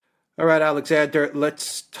All right, Alexander,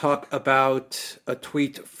 let's talk about a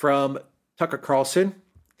tweet from Tucker Carlson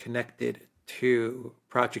connected to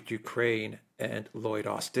Project Ukraine and Lloyd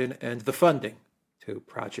Austin and the funding to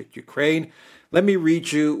Project Ukraine. Let me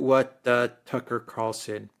read you what Tucker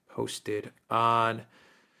Carlson posted on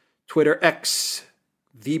Twitter X.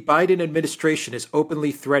 The Biden administration is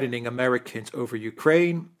openly threatening Americans over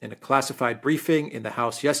Ukraine. In a classified briefing in the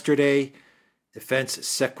House yesterday, Defense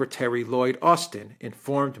Secretary Lloyd Austin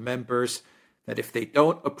informed members that if they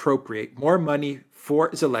don't appropriate more money for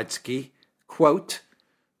Zelensky, quote,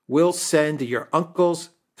 "we'll send your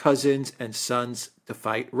uncles, cousins, and sons to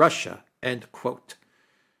fight Russia," end quote.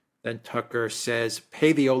 Then Tucker says,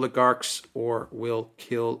 "pay the oligarchs or we'll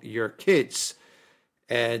kill your kids."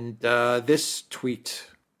 And this tweet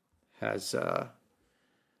has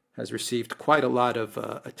received quite a lot of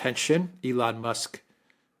attention. Elon Musk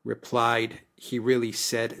replied, "He really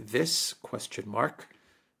said this?" ?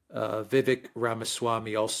 Vivek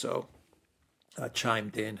Ramaswamy also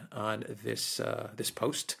chimed in on this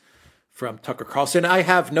post from Tucker Carlson. I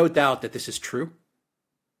have no doubt that this is true.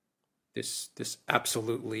 This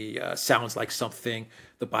absolutely sounds like something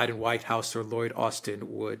the Biden White House or Lloyd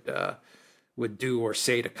Austin would do or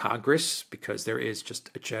say to Congress, because there is just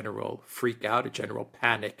a general freak out, a general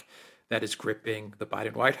panic that is gripping the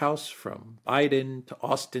Biden White House, from Biden to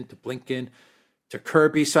Austin to Blinken to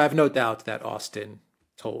Kirby. So I have no doubt that Austin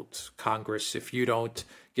told Congress, if you don't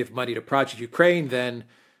give money to Project Ukraine, then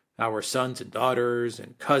our sons and daughters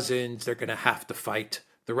and cousins, they're going to have to fight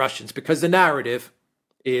the Russians. Because the narrative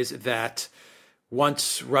is that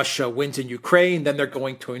once Russia wins in Ukraine, then they're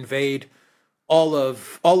going to invade all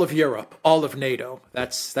of Europe, all of NATO.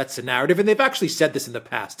 That's the narrative. And they've actually said this in the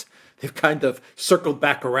past. They've kind of circled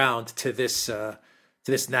back around to this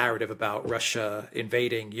narrative about Russia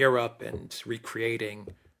invading Europe and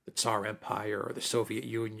recreating the Tsar Empire or the Soviet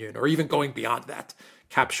Union, or even going beyond that,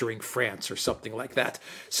 capturing France or something like that.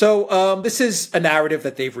 So this is a narrative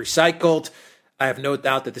that they've recycled. I have no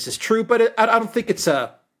doubt that this is true, but I don't think it's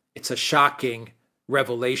a shocking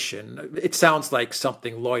revelation. It sounds like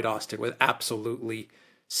something Lloyd Austin would absolutely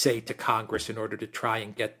say to Congress in order to try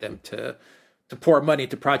and get them to pour money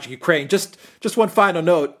into Project Ukraine. Just one final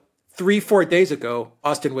note. 3-4 days ago,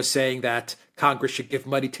 Austin was saying that Congress should give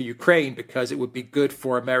money to Ukraine because it would be good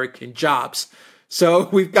for American jobs. So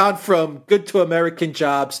we've gone from good to American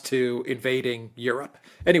jobs to invading Europe.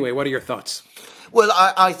 Anyway, what are your thoughts? Well,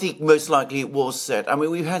 I think most likely it was said. I mean,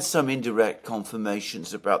 we've had some indirect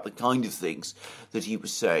confirmations about the kind of things that he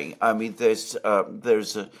was saying. I mean, there's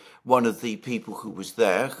one of the people who was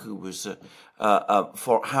there, who was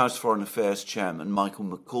House Foreign Affairs Chairman, Michael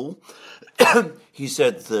McCall. He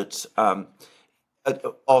said that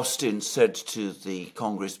Austin said to the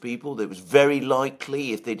Congress people that it was very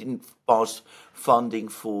likely, if they didn't pass funding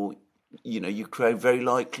for Ukraine, very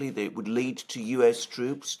likely that it would lead to US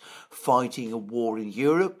troops fighting a war in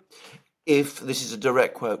Europe. If, this is a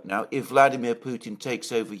direct quote now, if Vladimir Putin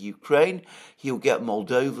takes over Ukraine, he'll get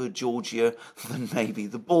Moldova, Georgia, and maybe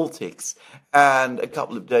the Baltics. And a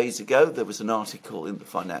couple of days ago, there was an article in the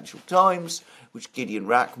Financial Times, which Gideon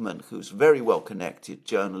Rachman, who's a very well-connected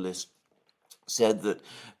journalist, said that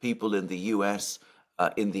people in the US,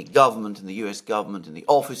 in the government, in the US government, in the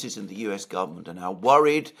offices in the US government are now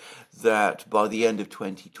worried that by the end of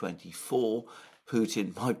 2024,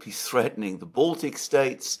 Putin might be threatening the Baltic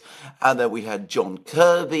states. And then we had John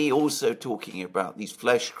Kirby also talking about these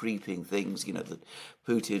flesh-creeping things, that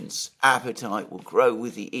Putin's appetite will grow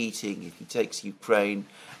with the eating if he takes Ukraine,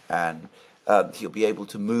 and he'll be able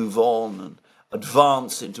to move on and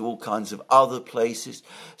advance into all kinds of other places.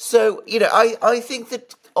 So, I think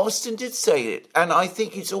that Austin did say it, and I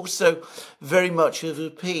think it's also very much of a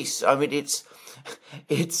piece. I mean, it's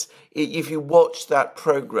if you watch that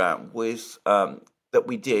program with that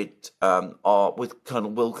we did with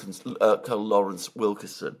Colonel Lawrence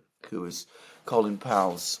Wilkerson, who is Colin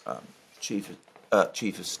Powell's chief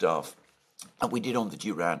of staff, and we did on the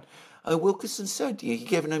Duran. Wilkerson said he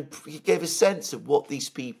gave a sense of what these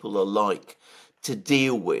people are like to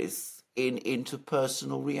deal with in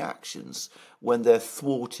interpersonal reactions. When they're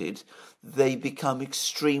thwarted, they become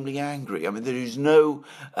extremely angry. I mean, there is no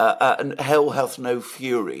hell hath no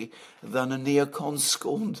fury than a neocon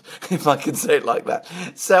scorned, if I can say it like that.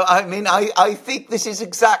 So, I mean, I think this is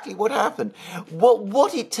exactly what happened.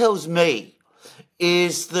 What it tells me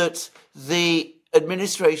is that the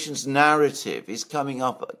administration's narrative is coming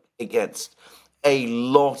up against a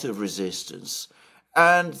lot of resistance,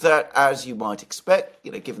 and that, as you might expect,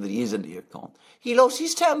 given that he is a neocon, he lost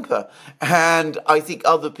his temper. And I think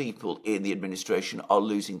other people in the administration are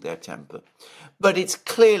losing their temper. But it's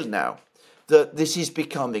clear now that this is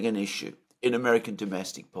becoming an issue in American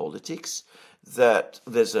domestic politics, that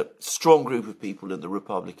there's a strong group of people in the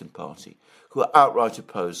Republican Party who are outright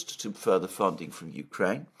opposed to further funding from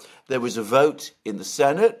Ukraine. There was a vote in the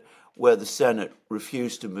Senate where the Senate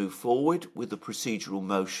refused to move forward with a procedural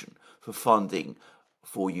motion for funding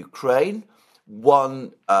for Ukraine.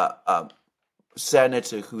 One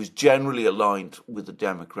senator who is generally aligned with the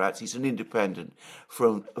Democrats, he's an independent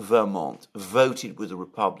from Vermont, voted with the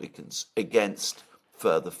Republicans against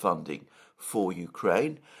further funding for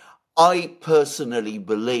Ukraine. I personally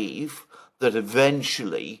believe that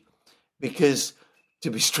eventually, because to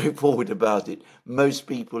be straightforward about it, most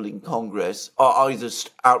people in Congress are either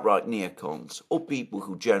outright neocons or people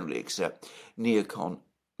who generally accept neocon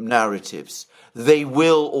narratives. They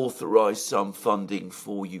will authorize some funding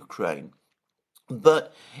for Ukraine.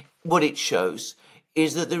 But what it shows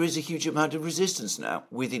is that there is a huge amount of resistance now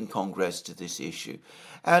within Congress to this issue.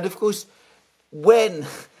 And of course, when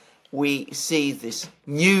we see this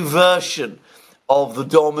new version of the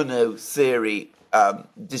domino theory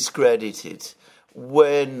discredited,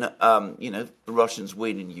 when the Russians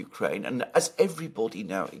win in Ukraine, and as everybody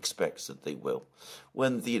now expects that they will,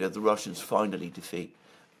 when the Russians finally defeat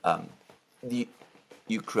the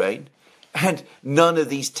Ukraine, and none of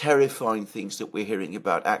these terrifying things that we're hearing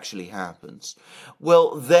about actually happens,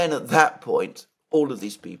 well, then at that point, all of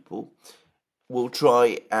these people will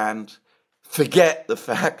try and forget the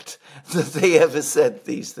fact that they ever said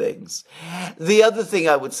these things. The other thing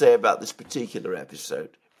I would say about this particular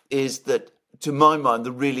episode is that, to my mind,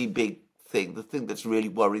 the really big thing, the thing that's really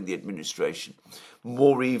worrying the administration,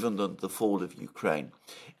 more even than the fall of Ukraine,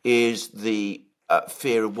 is the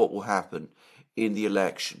fear of what will happen in the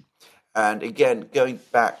election. And again, going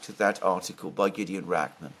back to that article by Gideon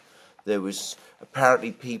Rachman, there was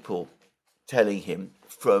apparently people telling him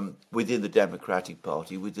from within the Democratic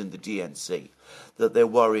Party, within the DNC, that they're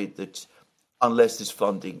worried that unless this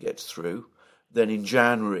funding gets through, then in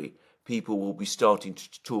January, people will be starting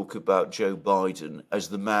to talk about Joe Biden as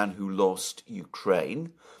the man who lost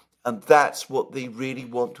Ukraine. And that's what they really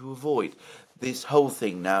want to avoid. This whole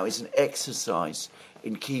thing now is an exercise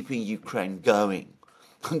in keeping Ukraine going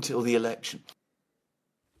until the election.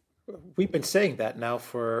 We've been saying that now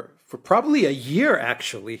for probably a year,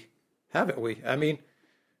 actually, haven't we? I mean,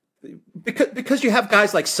 because you have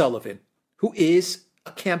guys like Sullivan, who is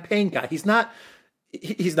a campaign guy. He's not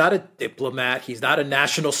a diplomat. He's not a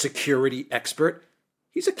national security expert.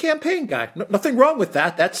 He's a campaign guy. Nothing wrong with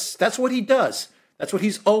that. That's what he does. That's what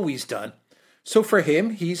he's always done. So for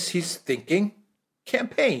him, he's thinking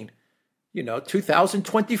campaign.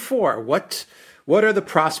 2024. What are the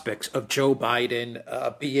prospects of Joe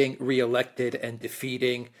Biden being reelected and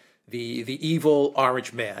defeating the evil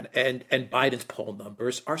orange man? And Biden's poll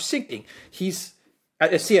numbers are sinking.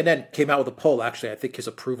 CNN came out with a poll, actually. I think his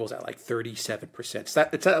approval's at like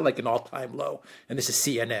 37%. It's at like an all-time low. And this is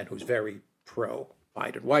CNN, who's very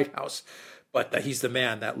pro-Biden White House. But he's the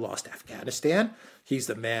man that lost Afghanistan. He's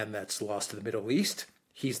the man that's lost to the Middle East.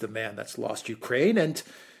 He's the man that's lost Ukraine.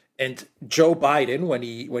 And Joe Biden, when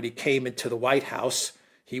he came into the White House,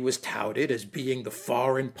 he was touted as being the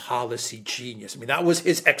foreign policy genius. I mean, that was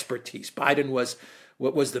his expertise. Biden was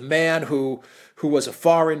the man who was a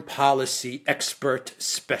foreign policy expert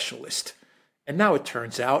specialist. And now it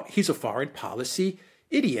turns out he's a foreign policy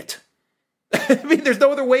idiot. I mean, there's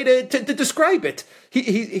no other way to describe it.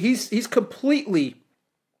 He's completely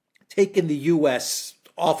taken the U.S.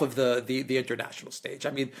 off of the international stage.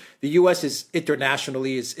 I mean, the U.S. is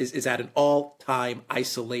internationally is at an all-time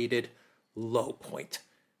isolated low point.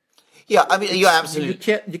 Yeah, I mean, you're absolutely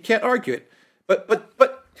you can't argue it.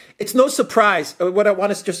 But it's no surprise. What I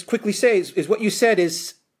want to just quickly say is what you said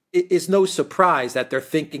is no surprise that they're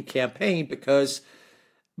thinking campaign, because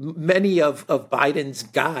many of Biden's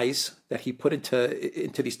guys that he put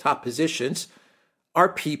into these top positions are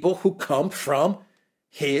people who come from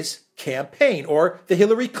his campaign or the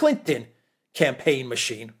Hillary Clinton campaign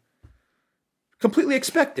machine. Completely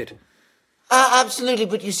expected. Absolutely,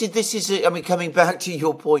 but you see, this is, coming back to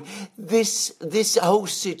your point, this whole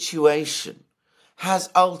situation has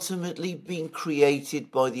ultimately been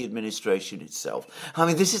created by the administration itself. I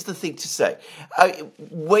mean, this is the thing to say.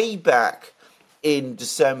 Way back in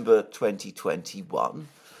December 2021,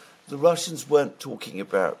 the Russians weren't talking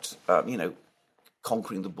about,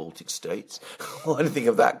 conquering the Baltic states or anything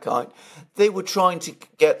of that kind. They were trying to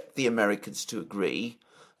get the Americans to agree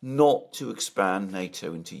not to expand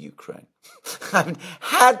NATO into Ukraine. I mean,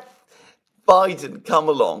 had Biden come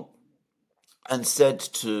along and said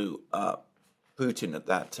to Putin at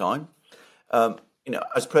that time,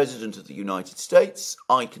 as president of the United States,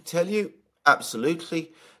 I can tell you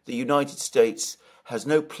absolutely. The United States has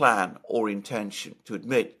no plan or intention to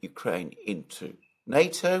admit Ukraine into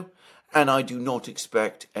NATO, and I do not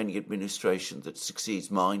expect any administration that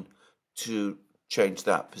succeeds mine to change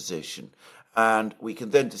that position. And we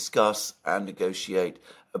can then discuss and negotiate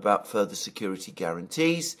about further security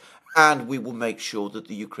guarantees, and we will make sure that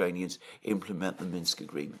the Ukrainians implement the Minsk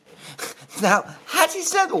agreement. Now, had he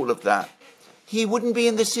said all of that, he wouldn't be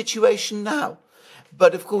in this situation now.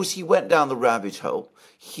 But of course, he went down the rabbit hole.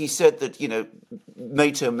 He said that,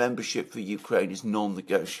 NATO membership for Ukraine is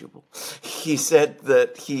non-negotiable. He said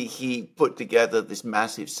that he put together this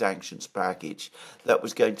massive sanctions package that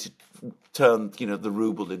was going to turn, the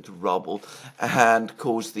ruble into rubble and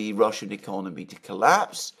cause the Russian economy to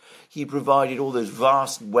collapse. He provided all those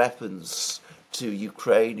vast weapons to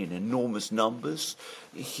Ukraine in enormous numbers.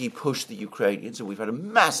 He pushed the Ukrainians, and we've had a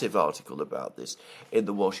massive article about this in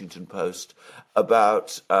the Washington Post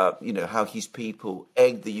about, how his people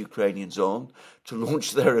egged the Ukrainians on to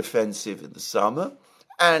launch their offensive in the summer,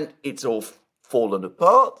 and it's all fallen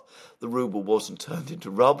apart. The ruble wasn't turned into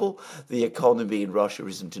rubble. The economy in Russia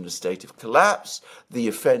isn't in a state of collapse. The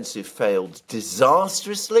offensive failed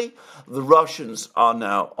disastrously. The Russians are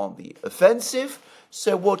now on the offensive.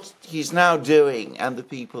 So what he's now doing, and the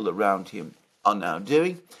people around him are now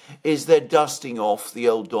doing, is they're dusting off the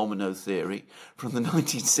old domino theory from the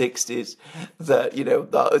 1960s that,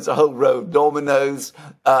 there's a whole row of dominoes.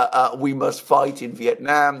 We must fight in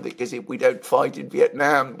Vietnam, because if we don't fight in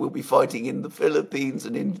Vietnam, we'll be fighting in the Philippines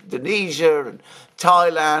and Indonesia and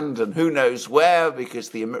Thailand and who knows where,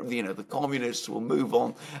 because the communists will move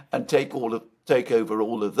on and take over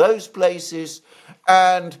all of those places,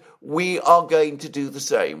 and we are going to do the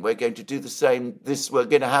same. We're going to do the same. We're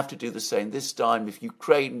going to have to do the same this time. If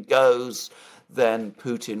Ukraine goes, then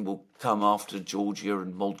Putin will come after Georgia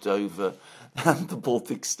and Moldova and the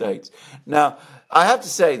Baltic states. Now, I have to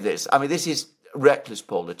say this. This is reckless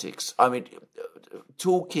politics.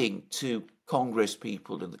 Talking to Congress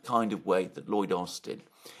people in the kind of way that Lloyd Austin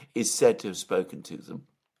is said to have spoken to them,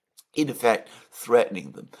 in effect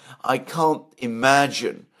threatening them, I can't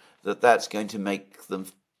imagine that that's going to make them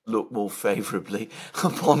look more favourably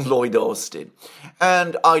upon Lloyd Austin.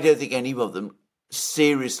 And I don't think any of them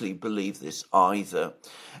seriously believe this either.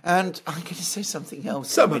 And I'm going to say something else.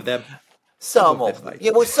 Some of them. Some of them.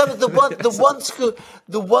 Yeah, well, some of the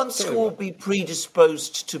ones who will be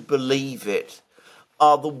predisposed to believe it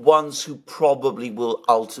are the ones who probably will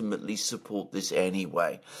ultimately support this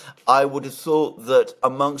anyway. I would have thought that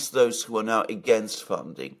amongst those who are now against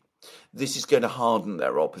funding, this is going to harden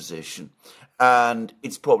their opposition, and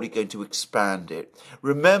it's probably going to expand it.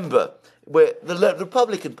 Remember, where the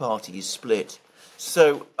Republican Party is split,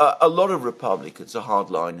 so a lot of Republicans are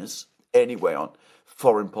hardliners anyway on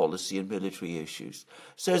foreign policy and military issues.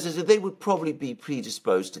 So as I said, they would probably be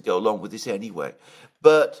predisposed to go along with this anyway.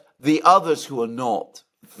 But the others who are not,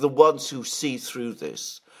 the ones who see through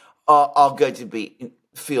this, are going to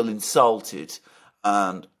feel insulted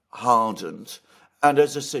and hardened. And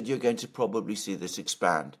as I said, you're going to probably see this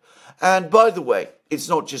expand. And by the way, it's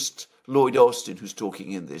not just Lloyd Austin who's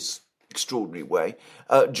talking in this extraordinary way.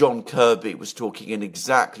 John Kirby was talking in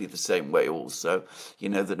exactly the same way also,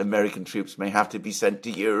 that American troops may have to be sent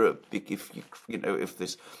to Europe if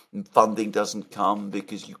this funding doesn't come,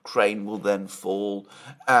 because Ukraine will then fall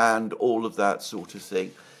and all of that sort of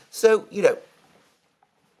thing. So,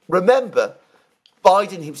 remember,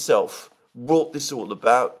 Biden himself brought this all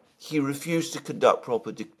about. He refused to conduct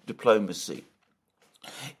proper diplomacy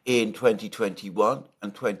in 2021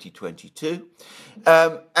 and 2022.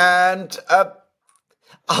 And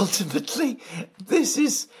ultimately, this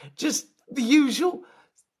is just the usual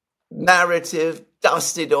narrative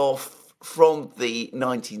dusted off from the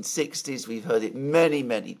 1960s. We've heard it many,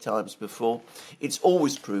 many times before. It's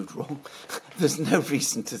always proved wrong. There's no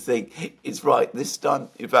reason to think it's right this time.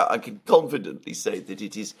 In fact, I can confidently say that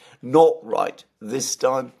it is not right this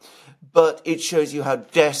time. But it shows you how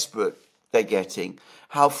desperate they're getting,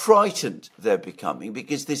 how frightened they're becoming,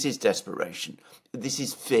 because this is desperation. This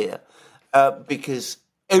is fear, because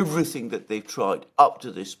everything that they've tried up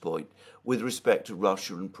to this point with respect to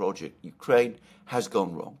Russia and Project Ukraine has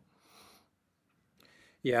gone wrong.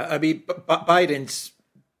 Yeah, Biden's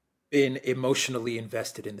been emotionally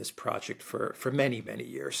invested in this project for many, many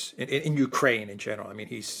years, in Ukraine in general.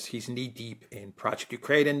 He's knee-deep in Project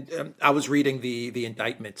Ukraine. And I was reading the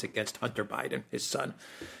indictments against Hunter Biden, his son.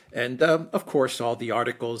 And, of course, all the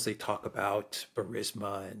articles, they talk about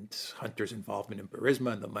Burisma and Hunter's involvement in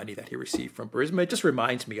Burisma and the money that he received from Burisma. It just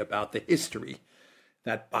reminds me about the history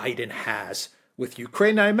that Biden has with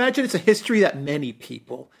Ukraine. I imagine it's a history that many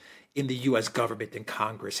people in the U.S. government and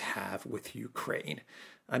Congress have with Ukraine.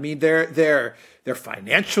 I mean, they're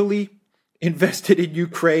financially invested in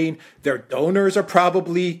Ukraine. Their donors are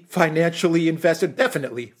probably financially invested,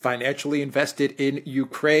 definitely financially invested in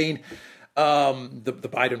Ukraine. The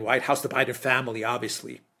Biden White House, the Biden family,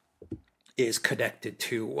 obviously, is connected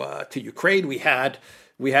to Ukraine. We had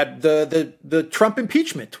the Trump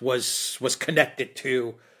impeachment was connected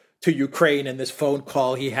to Ukraine, and this phone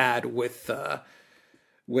call he had with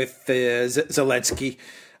Zelensky.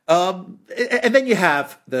 And then you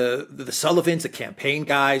have the Sullivans, the campaign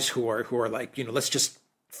guys who are like, let's just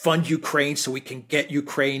fund Ukraine so we can get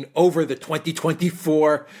Ukraine over the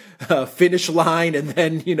 2024 finish line, and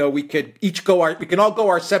then we can all go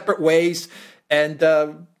our separate ways, and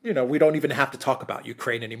we don't even have to talk about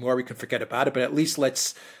Ukraine anymore. We can forget about it, but at least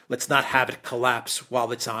let's not have it collapse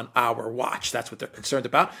while it's on our watch. That's what they're concerned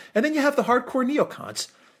about. And then you have the hardcore neocons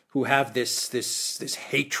who have this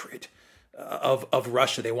hatred of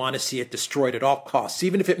Russia. They want to see it destroyed at all costs,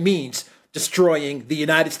 even if it means destroying the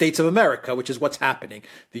United States of America, which is what's happening.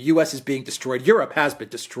 The U.S. is being destroyed. Europe has been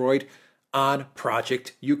destroyed on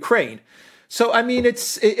Project Ukraine. So, I mean,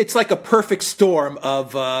 it's like a perfect storm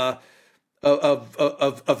of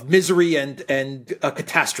misery and a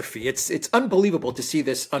catastrophe. It's unbelievable to see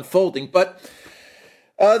this unfolding. But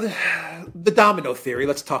the domino theory.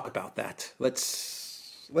 Let's talk about that.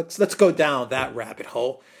 Let's go down that rabbit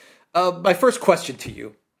hole. My first question to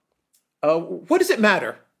you: what does it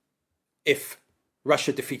matter if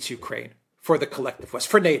Russia defeats Ukraine for the collective West,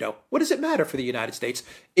 for NATO? What does it matter for the United States?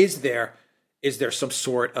 Is there some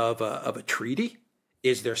sort of a treaty?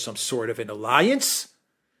 Is there some sort of an alliance?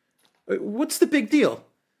 What's the big deal?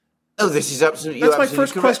 Oh, this is absolutely. That's my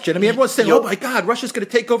first question. I mean, everyone's saying, "Oh my God, Russia's going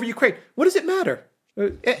to take over Ukraine." What does it matter?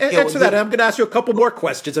 Answer that. I'm going to ask you a couple more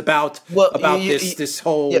questions about this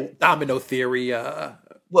whole domino theory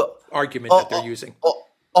argument that they're using.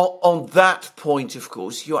 On that point, of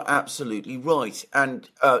course, you're absolutely right. And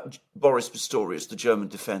Boris Pistorius, the German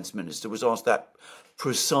defense minister, was asked that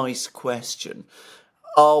precise question: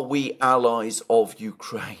 are we allies of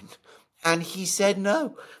Ukraine? And he said,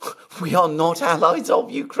 no, we are not allies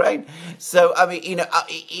of Ukraine. So, I mean,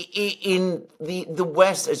 in the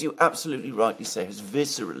West, as you absolutely rightly say, has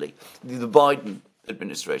viscerally, the Biden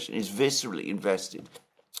administration is viscerally invested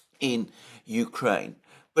in Ukraine.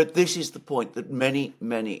 But this is the point that many,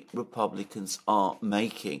 many Republicans are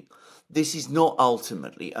making. This is not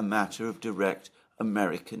ultimately a matter of direct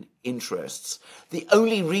American interests. The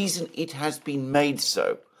only reason it has been made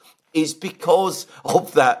so is because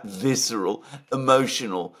of that visceral,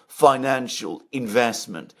 emotional, financial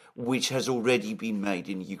investment which has already been made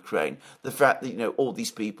in Ukraine. The fact that, all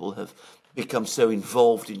these people have become so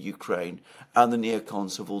involved in Ukraine, and the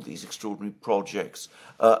neocons have all these extraordinary projects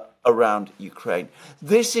around Ukraine.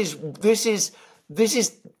 This is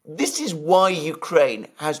why Ukraine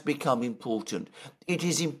has become important. It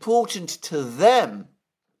is important to them.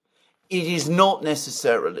 It is not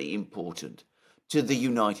necessarily important to the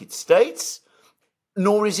United States,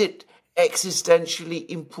 nor is it existentially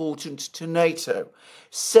important to NATO.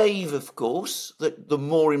 Save, of course, that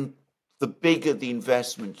the bigger the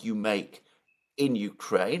investment you make in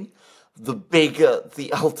Ukraine, the bigger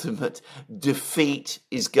the ultimate defeat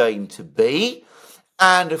is going to be.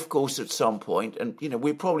 And, of course, at some point, and,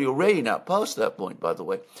 we're probably already now past that point, by the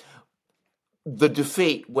way, the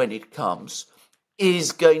defeat, when it comes,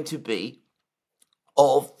 is going to be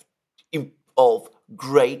of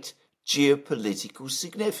great geopolitical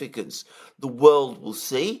significance. The world will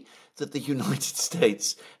see that the United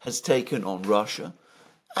States has taken on Russia,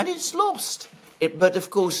 and it's lost. But, of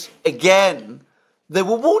course, again, there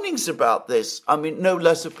were warnings about this. I mean, no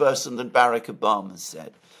less a person than Barack Obama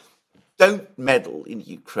said, don't meddle in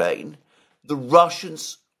Ukraine. The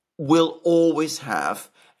Russians will always have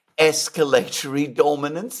escalatory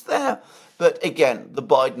dominance there. But again, the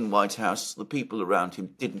Biden White House, the people around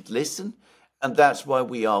him didn't listen. And that's why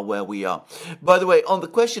we are where we are. By the way, on the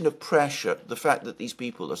question of pressure, the fact that these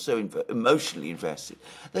people are so emotionally invested,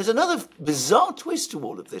 there's another bizarre twist to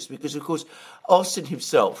all of this, because, of course, Austin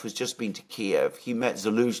himself has just been to Kiev. He met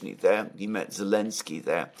Zelensky there. He met Zelensky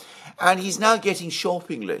there. And he's now getting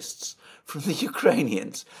shopping lists from the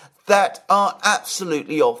Ukrainians that are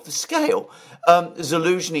absolutely off the scale.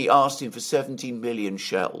 Zelensky asked him for 17 million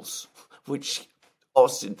shells, which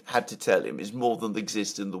Austin had to tell him is more than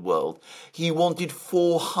exists in the world. He wanted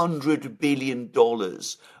 $400 billion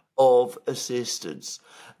of assistance.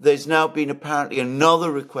 There's now been apparently another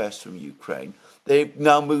request from Ukraine. They've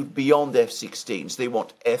now moved beyond F-16s. They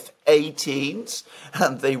want F-18s,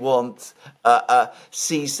 and they want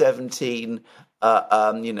C-17,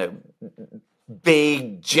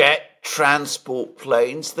 big jet transport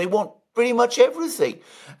planes. They want pretty much everything.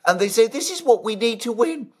 And they say, this is what we need to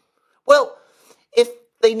win. Well, if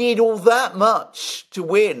they need all that much to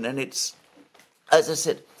win, and it's, as I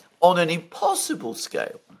said, on an impossible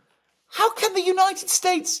scale, how can the United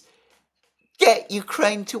States get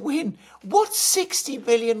Ukraine to win? What's $60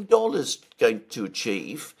 billion going to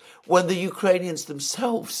achieve when the Ukrainians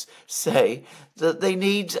themselves say that they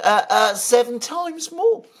need 7 times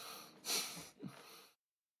more?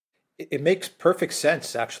 It makes perfect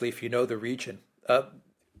sense, actually, if you know the region.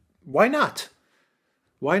 Why not?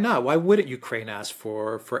 Why not? Why wouldn't Ukraine ask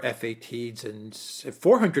for F-18s and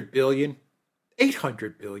 400 billion,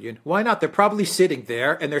 800 billion? Why not? They're probably sitting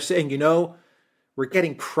there and they're saying, we're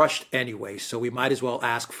getting crushed anyway, so we might as well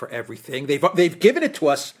ask for everything. They've given it to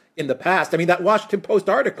us in the past. I mean, that Washington Post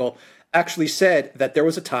article actually said that there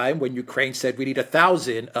was a time when Ukraine said we need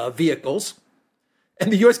 1,000 vehicles,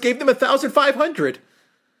 and the U.S. gave them 1,500.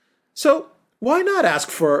 So why not ask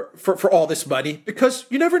for all this money? Because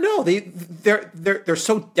you never know. They're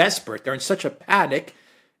so desperate. They're in such a panic,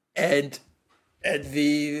 and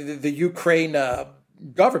the Ukraine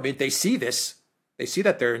government, they see this. They see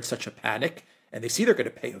that they're in such a panic, and they see they're going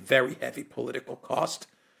to pay a very heavy political cost.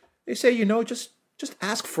 They say, just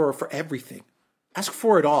ask for everything. Ask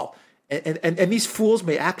for it all. And these fools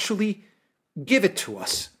may actually give it to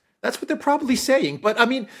us. That's what they're probably saying. But I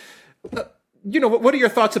mean, what are your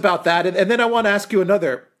thoughts about that? And then I want to ask you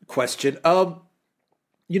another question. Why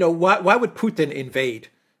would Putin invade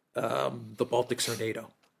the Baltics or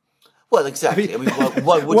NATO? Well, exactly. I mean,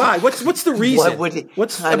 why would why? What's the reason? Why would he?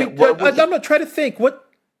 I'm not trying to think.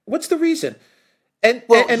 What's the reason? And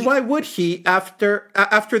why would he, after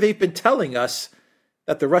they've been telling us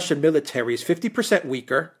that the Russian military is 50%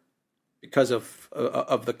 weaker because of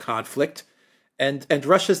the conflict, and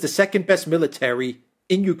Russia's the second best military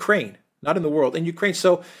in Ukraine, not in the world, in Ukraine.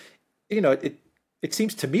 So, it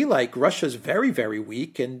seems to me like Russia's very, very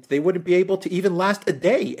weak, and they wouldn't be able to even last a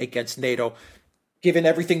day against NATO, given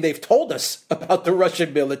everything they've told us about the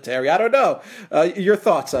Russian military. I don't know. Your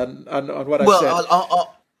thoughts on what I've said?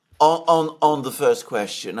 On the first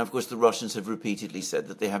question, of course, the Russians have repeatedly said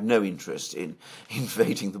that they have no interest in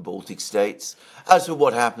invading the Baltic states. As for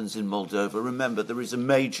what happens in Moldova, remember, there is a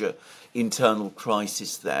major internal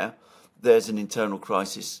crisis there. There's an internal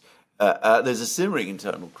crisis. There's a simmering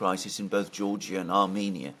internal crisis in both Georgia and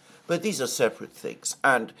Armenia. But these are separate things.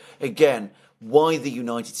 And again, why the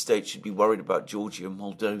United States should be worried about Georgia and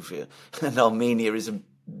Moldova and Armenia is a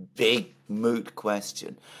big moot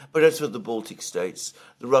question. But as for the Baltic states,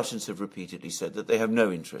 the Russians have repeatedly said that they have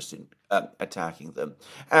no interest in attacking them.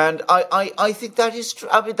 And I think that is true.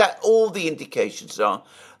 I mean, that all the indications are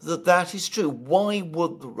that is true. Why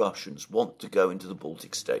would the Russians want to go into the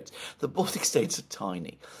Baltic states? The Baltic states are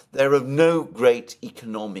tiny. They're of no great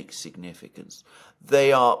economic significance.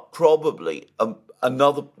 They are probably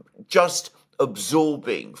just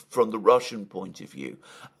absorbing, from the Russian point of view,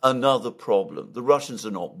 another problem. The Russians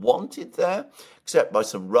are not wanted there, except by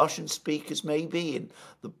some Russian speakers maybe in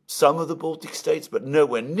some of the Baltic states, but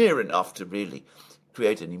nowhere near enough to really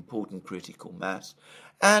create an important critical mass.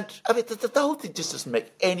 And I mean, the whole thing just doesn't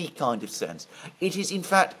make any kind of sense. It is, in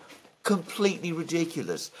fact, completely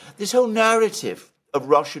ridiculous. This whole narrative of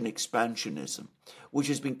Russian expansionism, which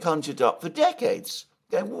has been conjured up for decades,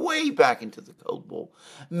 going way back into the Cold War,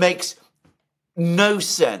 makes no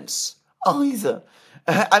sense either.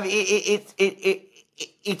 I mean,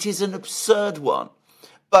 it is an absurd one.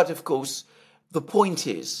 But of course, the point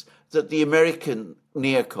is that the American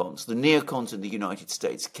neocons, the neocons in the United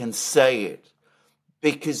States, can say it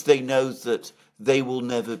because they know that they will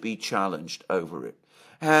never be challenged over it.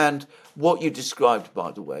 And what you described,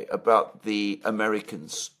 by the way, about the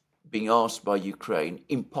Americans being asked by Ukraine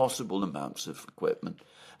impossible amounts of equipment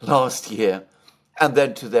last year, and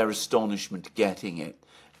then to their astonishment getting it.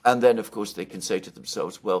 And then, of course, they can say to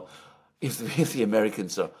themselves, well, if the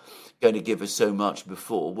Americans are going to give us so much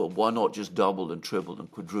before, well, why not just double and triple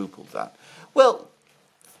and quadruple that? Well,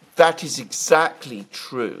 that is exactly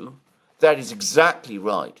true. That is exactly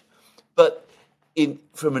right. But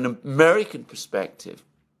from an American perspective,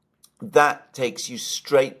 that takes you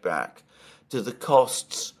straight back to the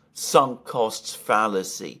sunk costs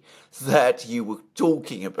fallacy that you were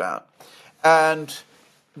talking about. And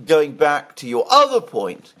going back to your other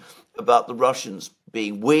point about the Russians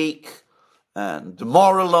being weak and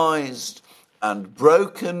demoralized and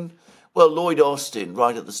broken, Well, Lloyd Austin,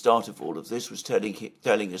 right at the start of all of this, was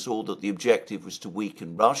telling us all that the objective was to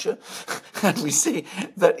weaken Russia. And we see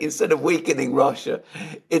that instead of weakening Russia,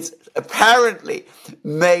 it's apparently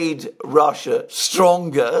made Russia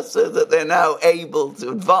stronger so that they're now able to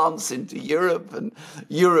advance into Europe, and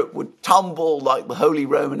Europe would tumble like the Holy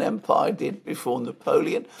Roman Empire did before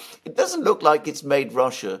Napoleon. It doesn't look like it's made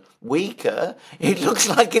Russia weaker. It looks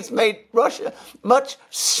like it's made Russia much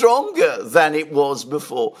stronger than it was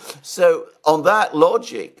before. So on that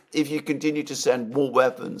logic, if you continue to send more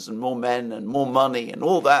weapons and more men and more money and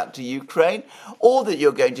all that to Ukraine, all that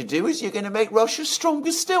you're going to do is you're going to make Russia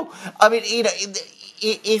stronger still. I mean,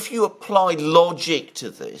 if you apply logic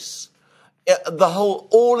to this,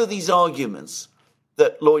 all of these arguments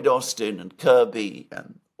that Lloyd Austin and Kirby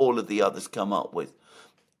and all of the others come up with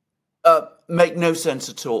make no sense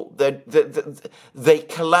at all. They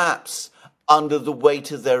collapse under the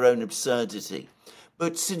weight of their own absurdity.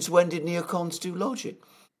 But since when did neocons do logic?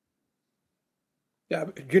 Yeah,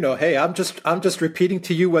 hey, I'm just repeating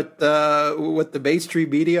to you what the mainstream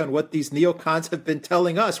media and what these neocons have been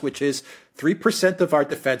telling us, which is 3% of our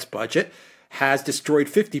defense budget has destroyed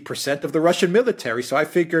 50% of the Russian military. So I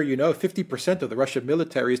figure, 50% of the Russian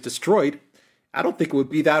military is destroyed. I don't think it would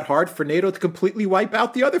be that hard for NATO to completely wipe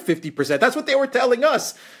out the other 50%. That's what they were telling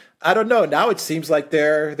us. I don't know. Now it seems like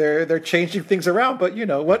they're changing things around, but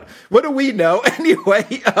what do we know anyway?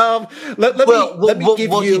 Let me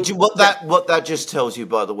give you what that just tells you,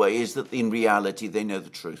 by the way, is that in reality they know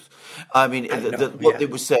the truth. I mean, what they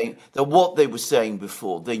were saying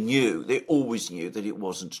before, they always knew that it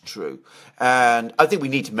wasn't true, and I think we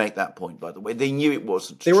need to make that point. By the way, they knew it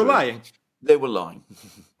wasn't true. They were lying. They were lying.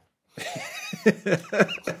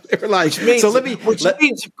 They were lying. Which means,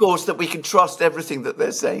 of course, that we can trust everything that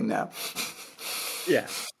they're saying now. Yeah,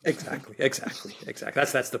 exactly.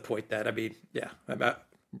 That's the point. That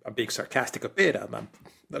I'm being sarcastic a bit. I'm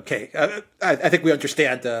okay. I think we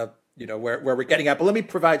understand. Where we're getting at. But let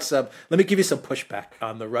me give you some pushback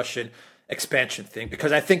on the Russian expansion thing,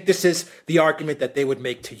 because I think this is the argument that they would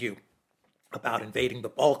make to you about invading the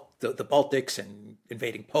Baltics and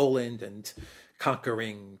invading Poland and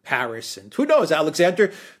conquering Paris, and who knows,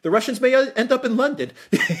 Alexander, the Russians may end up in London.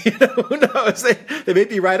 Who knows? They may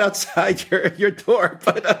be right outside your door.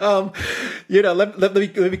 But let me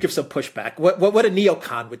give some pushback. What a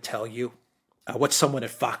neocon would tell you, what someone at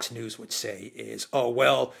Fox News would say is,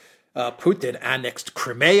 Putin annexed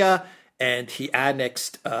Crimea and he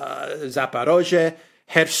annexed Zaporozhye,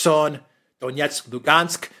 Kherson, Donetsk,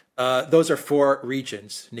 Lugansk. Those are 4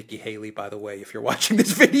 regions, Nikki Haley, by the way, if you're watching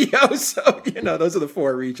this video. So, those are the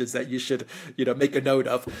 4 regions that you should, make a note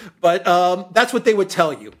of. But that's what they would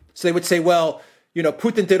tell you. So they would say, well,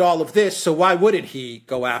 Putin did all of this, so why wouldn't he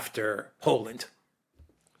go after Poland?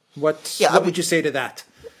 What would you say to that?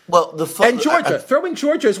 Well, and Georgia, throw in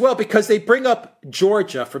Georgia as well, because they bring up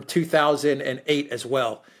Georgia from 2008 as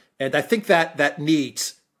well. And I think that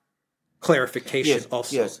needs clarification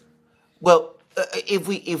also. Yes. Well, if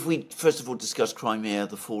we first of all discuss Crimea,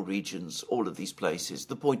 the 4 regions, all of these places,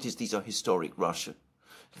 the point is these are historic Russia.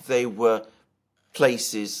 They are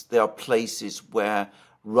places where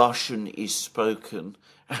Russian is spoken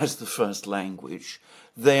as the first language.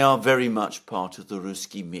 They are very much part of the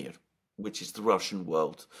Ruski Mir, which is the Russian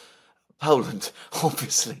world. Poland,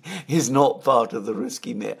 obviously, is not part of the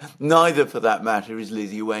Ruski Mir. Neither, for that matter, is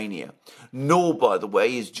Lithuania. Nor, by the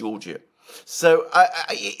way, is Georgia. So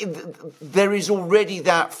there is already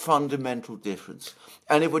that fundamental difference.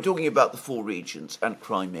 And if we're talking about the 4 regions and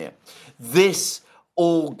Crimea, this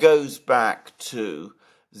all goes back to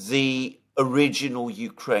the original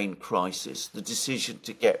Ukraine crisis, the decision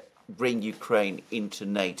to bring Ukraine into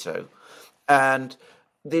NATO. And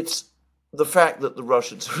it's the fact that the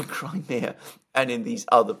Russians are in Crimea and in these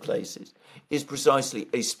other places is precisely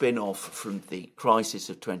a spin-off from the crisis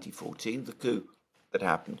of 2014, the coup that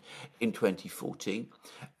happened in 2014,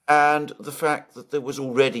 and the fact that there was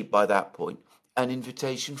already by that point an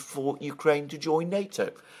invitation for Ukraine to join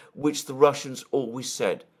NATO, which the Russians always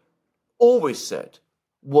said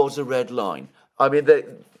was a red line. I mean,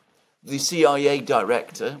 the CIA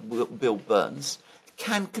director, Bill Burns,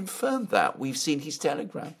 can confirm that. We've seen his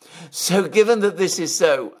telegram. So given that this is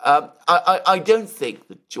so, I don't think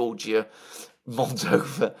that Georgia,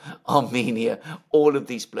 Moldova, Armenia, all of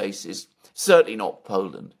these places, certainly not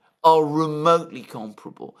Poland, are remotely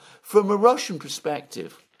comparable. From a Russian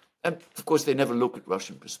perspective, and of course they never look at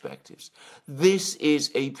Russian perspectives, this is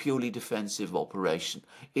a purely defensive operation.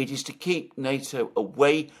 It is to keep NATO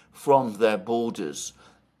away from their borders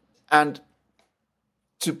and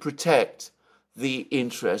to protect the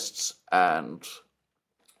interests and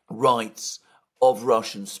rights of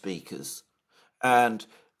Russian speakers. And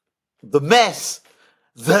the mess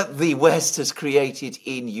that the West has created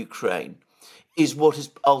in Ukraine is what has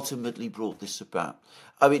ultimately brought this about.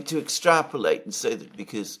 I mean, to extrapolate and say that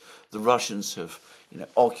because the Russians have,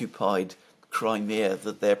 occupied Crimea,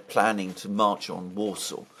 that they're planning to march on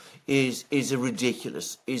Warsaw is a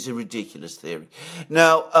ridiculous theory.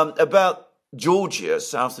 Now, about Georgia,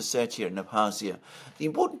 South Ossetia and Abkhazia, the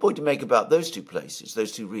important point to make about those two places,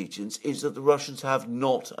 those two regions, is that the Russians have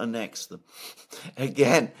not annexed them.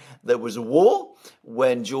 Again, there was a war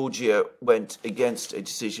when Georgia went against a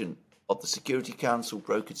decision of the Security Council,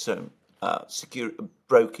 broke its own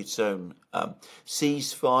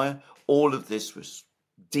ceasefire. All of this was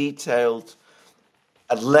detailed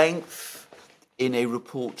at length in a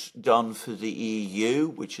report done for the EU,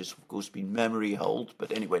 which has, of course, been memory hold.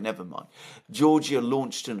 But anyway, never mind. Georgia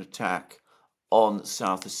launched an attack on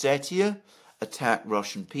South Ossetia, attacked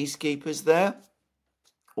Russian peacekeepers there,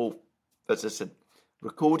 or, as I said,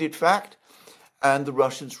 recorded fact, and the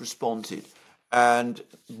Russians responded. And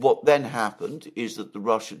what then happened is that the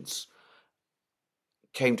Russians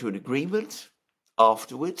came to an agreement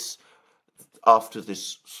afterwards, after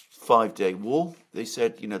this 5-day war. They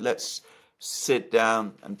said, let's sit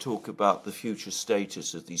down and talk about the future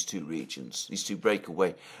status of these two regions, these two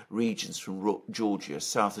breakaway regions from Georgia,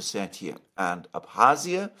 South Ossetia and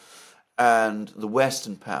Abkhazia. And the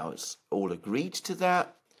Western powers all agreed to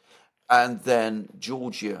that. And then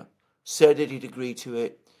Georgia said it had agreed to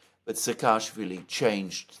it, but Saakashvili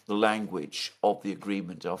changed the language of the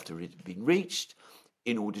agreement after it had been reached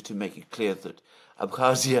in order to make it clear that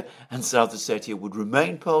Abkhazia and South Ossetia would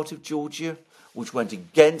remain part of Georgia, which went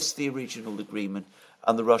against the original agreement.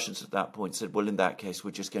 And the Russians at that point said, well, in that case,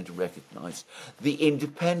 we're just going to recognize the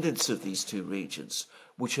independence of these two regions,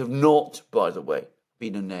 which have not, by the way,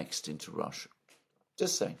 been annexed into Russia.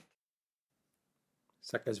 Just saying.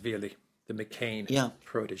 Saakashvili, the McCain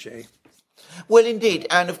protege. Well, indeed.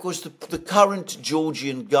 And, of course, the current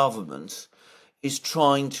Georgian government is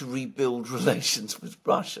trying to rebuild relations with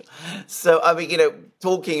Russia. So, I mean,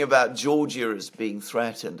 talking about Georgia as being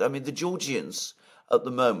threatened, I mean, the Georgians at the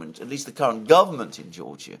moment, at least the current government in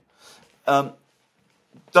Georgia,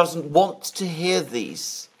 doesn't want to hear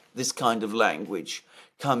this kind of language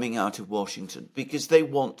coming out of Washington, because they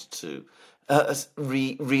want to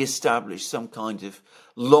re-establish some kind of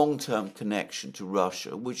long-term connection to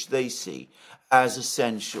Russia, which they see as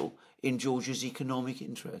essential in Georgia's economic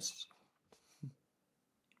interests.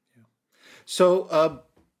 So,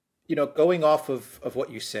 going off of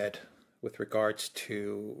what you said with regards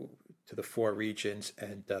to the four regions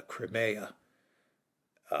and Crimea,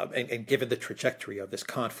 and given the trajectory of this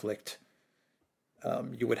conflict,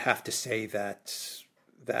 you would have to say that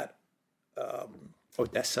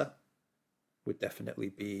Odessa would definitely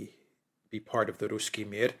be part of the Ruski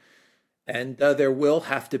Mir, and there will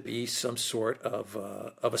have to be some sort of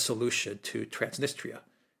a solution to Transnistria.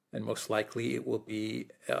 And most likely it will be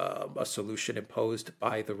a solution imposed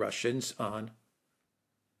by the Russians on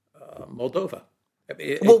Moldova. I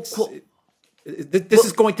mean, this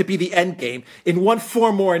is going to be the end game. In one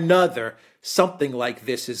form or another, something like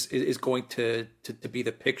this is going to be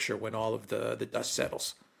the picture when all of the dust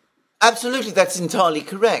settles. Absolutely, that's entirely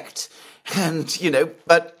correct. And,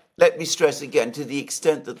 but let me stress again, to the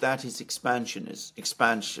extent that is expansion,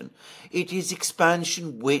 it is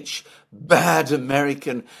expansion which bad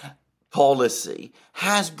American policy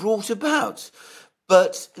has brought about.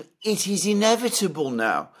 But it is inevitable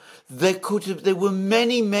now. There were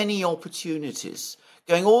many, many opportunities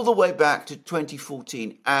going all the way back to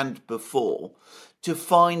 2014 and before to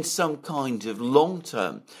find some kind of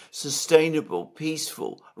long-term, sustainable,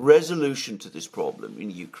 peaceful resolution to this problem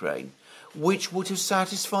in Ukraine, which would have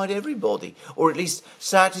satisfied everybody, or at least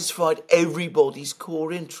satisfied everybody's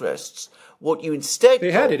core interests. What you instead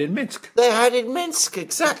had it in Minsk. They had it in Minsk,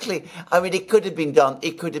 exactly. I mean, it could have been done.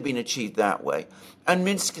 It could have been achieved that way. And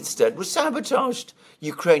Minsk instead was sabotaged.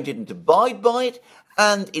 Ukraine didn't abide by it.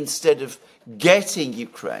 And instead of getting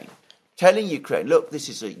Ukraine, telling Ukraine, look, this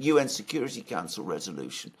is a UN Security Council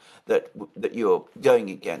resolution that you're going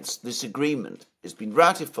against. This agreement has been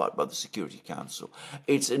ratified by the Security Council.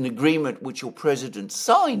 It's an agreement which your president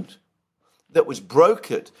signed that was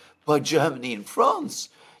brokered by Germany and France.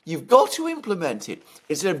 You've got to implement it.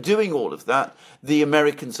 Instead of doing all of that, the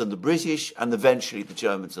Americans and the British, and eventually the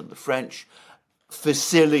Germans and the French,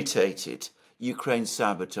 facilitated Ukraine's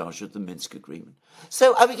sabotage of the Minsk agreement.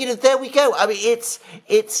 So, I mean, there we go. I mean,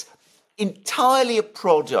 it's entirely a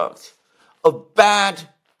product of bad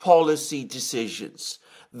policy decisions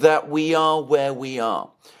that we are where we are,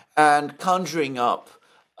 and conjuring up,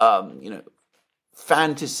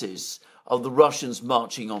 fantasies of the Russians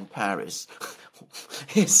marching on Paris.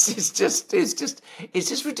 It's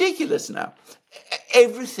just ridiculous now.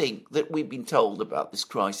 Everything that we've been told about this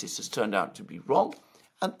crisis has turned out to be wrong,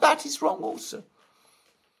 and that is wrong also.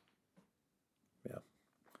 Yeah.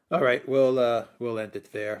 All right, we'll end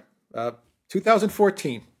it there.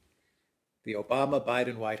 2014, the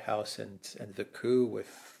Obama-Biden White House and the coup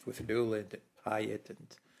with Nuland and Hyatt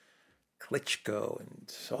and Klitschko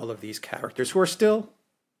and all of these characters who are still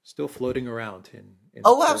floating around in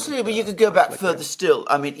oh, absolutely. But you could go back further still.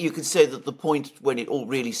 I mean, you could say that the point when it all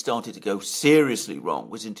really started to go seriously wrong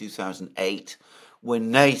was in 2008, when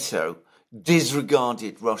NATO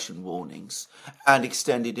disregarded Russian warnings and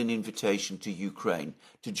extended an invitation to Ukraine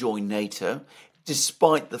to join NATO,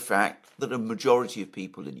 despite the fact that a majority of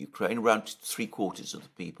people in Ukraine, around 3/4 of the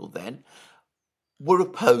people then, were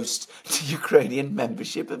opposed to Ukrainian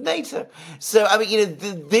membership of NATO. So, I mean,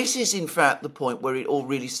 this is in fact the point where it all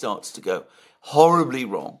really starts to go horribly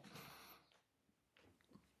wrong.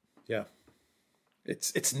 Yeah.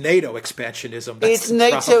 It's NATO expansionism. It's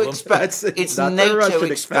NATO expansion. It's not NATO Russian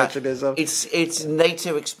expansionism. It's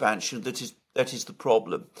NATO expansion that is the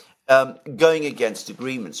problem. Going against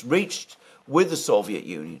agreements reached with the Soviet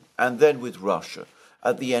Union and then with Russia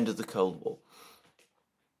at the end of the Cold War.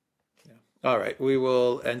 All right, we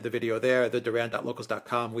will end the video there.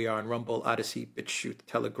 TheDuran.locals.com. We are on Rumble, Odyssey, BitChute,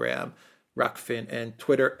 Telegram, Rockfin, and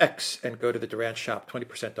Twitter X. And go to the Duran shop,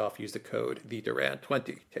 20% off. Use the code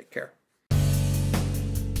TheDuran20. Take care.